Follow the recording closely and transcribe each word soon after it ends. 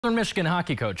Southern Michigan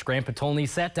hockey coach Grant Potulny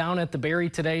sat down at the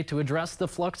Berry today to address the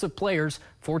flux of players,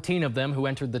 14 of them who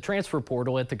entered the transfer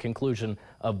portal at the conclusion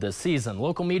of the season.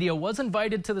 Local media was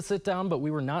invited to the sit-down, but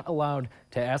we were not allowed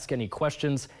to ask any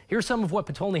questions. Here's some of what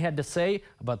Potulny had to say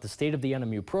about the state of the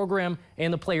NMU program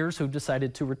and the players who've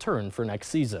decided to return for next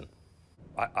season.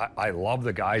 I love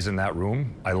the guys in that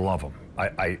room. I love them.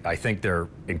 I think they're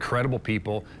incredible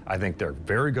people. I think they're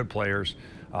very good players.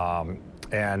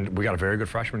 And we got a very good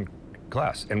freshman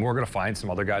class, and we're going to find some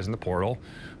other guys in the portal.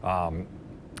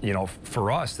 You know, for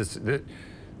us,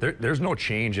 there's no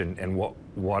change in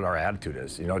what our attitude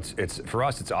is. You know, it's for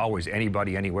us, it's always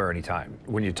anybody, anywhere, anytime.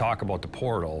 When you talk about the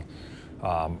portal,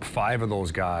 5 of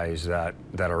those guys that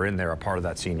are in there are part of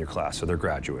that senior class, so they're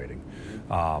graduating.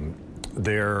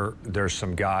 There's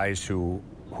some guys who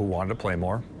wanted to play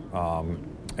more,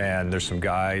 and there's some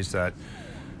guys that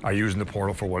are using the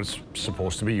portal for what it's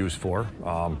supposed to be used for,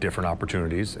 different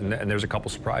opportunities, and there's a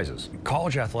couple surprises.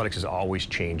 College athletics is always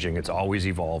changing, it's always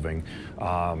evolving.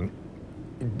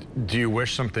 Do you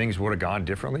wish some things would have gone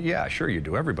differently? Yeah, sure you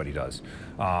do, everybody does.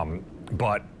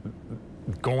 But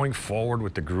going forward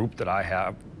with the group that I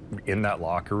have in that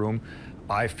locker room,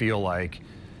 I feel like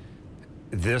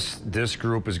this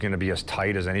group is going to be as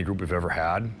tight as any group we've ever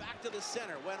had.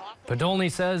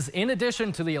 Potulny says in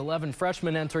addition to the 11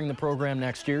 freshmen entering the program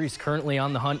next year, he's currently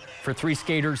on the hunt for 3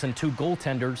 skaters and 2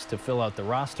 goaltenders to fill out the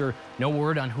roster. No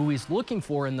word on who he's looking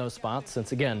for in those spots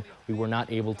since, again, we were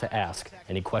not able to ask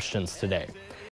any questions today.